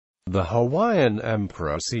The Hawaiian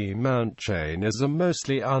Emperor Seamount chain is a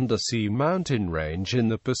mostly undersea mountain range in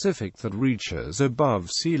the Pacific that reaches above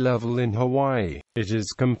sea level in Hawaii. It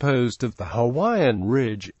is composed of the Hawaiian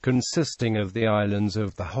Ridge, consisting of the islands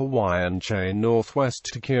of the Hawaiian chain northwest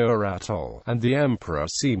to Kure Atoll, and the Emperor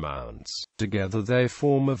Seamounts. Together they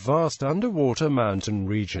form a vast underwater mountain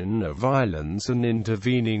region of islands and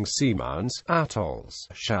intervening seamounts, atolls,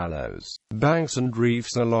 shallows, banks and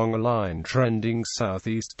reefs along a line trending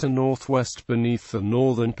southeast to northwest beneath the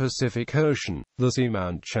northern Pacific Ocean. The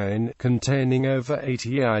Seamount chain, containing over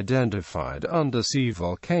 80 identified undersea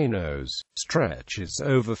volcanoes, stretches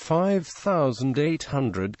over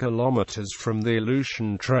 5,800 kilometers from the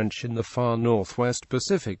Aleutian Trench in the far northwest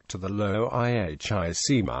Pacific to the Loʻihi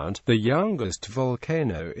Seamount, the youngest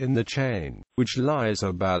volcano in the chain, which lies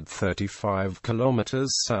about 35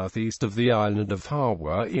 kilometers southeast of the island of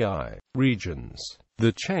Hawaiʻi. Regions.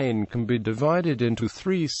 The chain can be divided into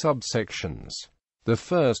three subsections. The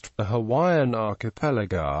first, the Hawaiian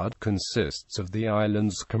Archipelago, consists of the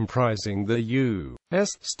islands comprising the U.S.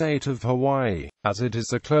 state of Hawaii, as it is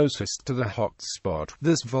the closest to the hot spot.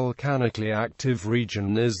 This volcanically active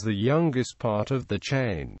region is the youngest part of the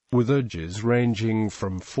chain, with ages ranging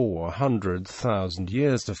from 400,000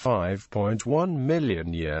 years to 5.1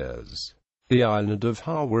 million years. The island of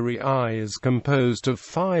Hawaiʻi is composed of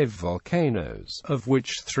 5 volcanoes, of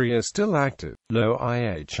which 3 are still active.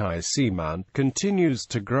 Loʻihi Seamount continues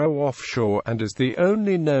to grow offshore and is the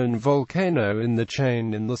only known volcano in the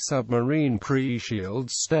chain in the submarine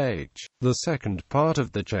pre-shield stage. The second part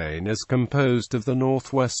of the chain is composed of the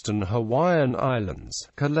Northwestern Hawaiian Islands,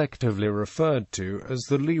 collectively referred to as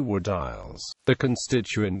the Leeward Isles, the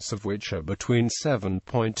constituents of which are between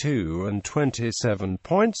 7.2 and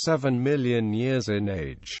 27.7 million years in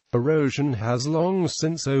age. Erosion has long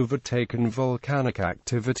since overtaken volcanic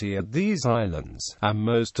activity at these islands, and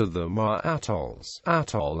most of them are atolls,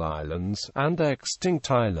 atoll islands, and extinct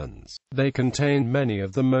islands. They contain many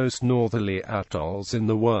of the most northerly atolls in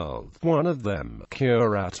the world. One of them,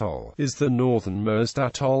 Kure Atoll, is the northernmost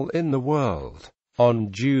atoll in the world.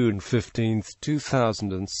 On June 15,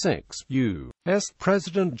 2006, U.S.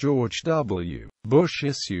 President George W. Bush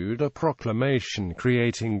issued a proclamation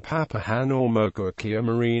creating Papahanaumokuakea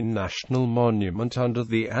Marine National Monument under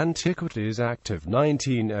the Antiquities Act of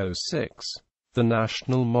 1906. The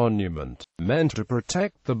national monument, meant to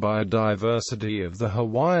protect the biodiversity of the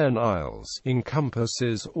Hawaiian Isles,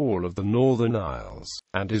 encompasses all of the Northern Isles,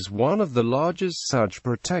 and is one of the largest such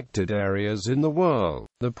protected areas in the world.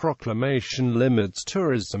 The proclamation limits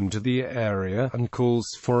tourism to the area and calls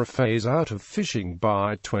for a phase-out of fishing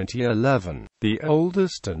by 2011. The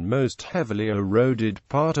oldest and most heavily eroded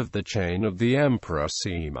part of the chain of the Emperor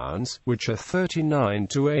Seamounts, which are 39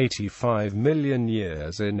 to 85 million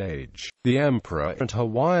years in age. The Emperor and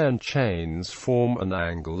Hawaiian chains form an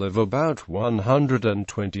angle of about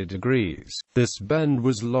 120 degrees. This bend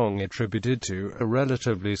was long attributed to a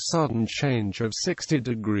relatively sudden change of 60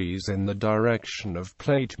 degrees in the direction of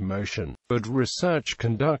plate motion, but research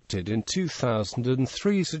conducted in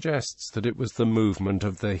 2003 suggests that it was the movement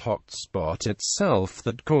of the hot spot itself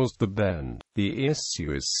that caused the bend. The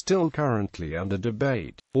issue is still currently under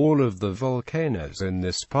debate. All of the volcanoes in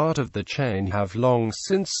this part of the chain have long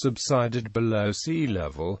since subsided below sea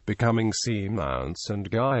level, becoming seamounts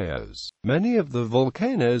and gyos. Many of the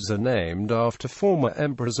volcanoes are named after former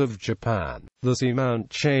emperors of Japan. The Seamount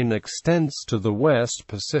chain extends to the West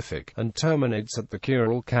Pacific and terminates at the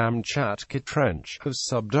Kure-Kamchatka Trench, a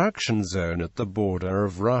subduction zone at the border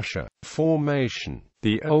of Russia. Formation.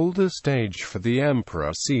 The oldest age for the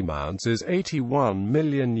Emperor Seamounts is 81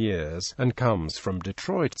 million years, and comes from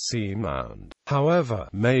Detroit Seamount. However,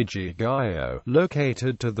 Meiji Gyo,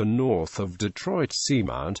 located to the north of Detroit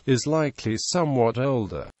Seamount, is likely somewhat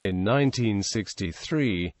older. In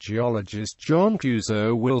 1963, geologist John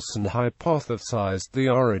Cuso Wilson hypothesized the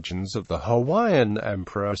origins of the Hawaiian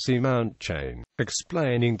Emperor Seamount chain,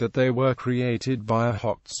 explaining that they were created by a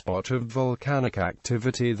hotspot of volcanic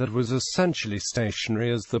activity that was essentially stationary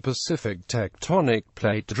as the Pacific tectonic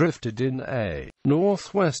plate drifted in a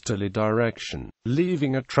northwesterly direction,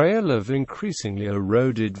 leaving a trail of increasingly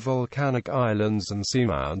eroded volcanic islands and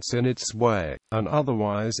seamounts in its way. An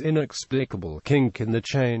otherwise inexplicable kink in the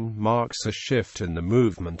chain marks a shift in the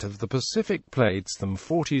movement of the Pacific plates some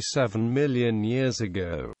 47 million years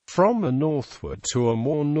ago, from a northward to a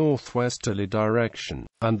more northwesterly direction.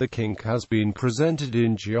 and the kink has been presented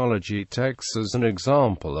in geology texts as an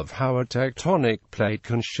example of how a tectonic plate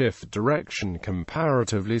can shift direction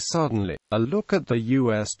comparatively suddenly. A look at the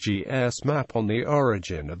USGS map on the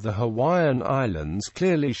origin of the Hawaiian Islands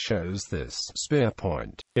clearly shows this spear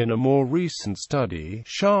point. In a more recent study,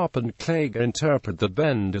 Sharp and Clegg interpret the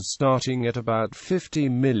bend as starting at about 50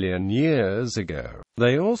 million years ago.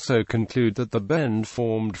 They also conclude that the bend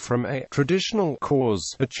formed from a traditional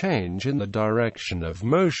cause, a change in the direction of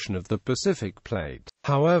motion of the Pacific Plate.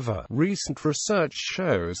 However, recent research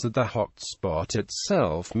shows that the hotspot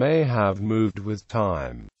itself may have moved with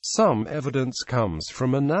time. Some evidence comes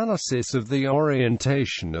from analysis of the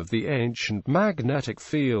orientation of the ancient magnetic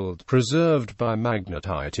field preserved by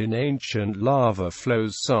magnetite in ancient lava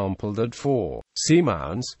flows sampled at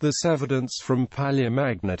Seamounts. This evidence from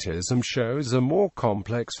paleomagnetism shows a more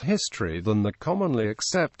complex history than the commonly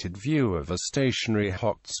accepted view of a stationary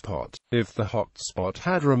hotspot. If the hotspot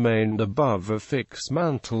had remained above a fixed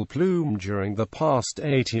mantle plume during the past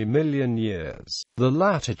 80 million years, the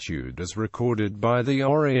latitude as recorded by the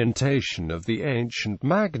orientation of the ancient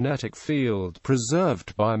magnetic field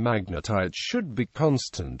preserved by magnetite should be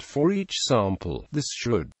constant for each sample. This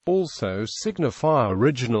should also signify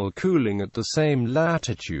original cooling at the same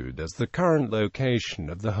latitude as the current location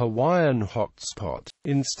of the Hawaiian hotspot.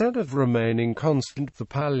 Instead of remaining constant, the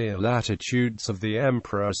paleolatitudes of the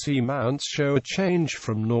Emperor Seamounts show a change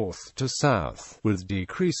from north to south, with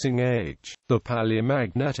decreasing age. The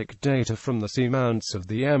paleomagnetic data from the Seamounts of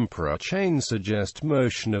the Emperor chain suggest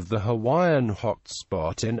motion of the Hawaiian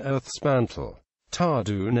hotspot in Earth's mantle.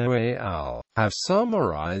 Tarduno et al. Have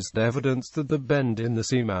summarized evidence that the bend in the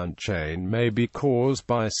Seamount chain may be caused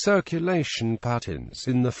by circulation patterns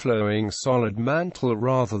in the flowing solid mantle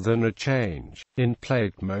rather than a change in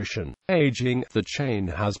plate motion. Aging. The chain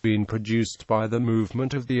has been produced by the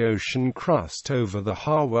movement of the ocean crust over the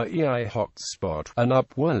Hawaii hotspot, an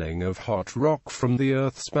upwelling of hot rock from the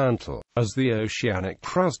Earth's mantle. As the oceanic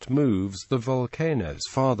crust moves the volcanoes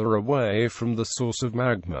farther away from the source of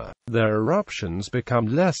magma, their eruptions become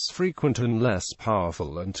less frequent and less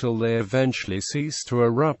powerful until they eventually cease to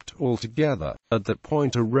erupt altogether. At that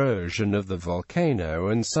point, erosion of the volcano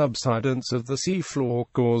and subsidence of the seafloor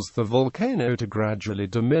cause the volcano to gradually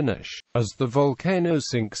diminish. As the volcano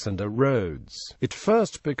sinks and erodes, it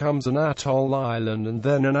first becomes an atoll island and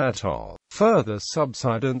then an atoll. Further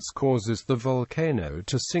subsidence causes the volcano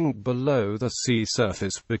to sink below the sea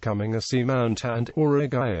surface, becoming a seamount and or a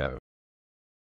guyot.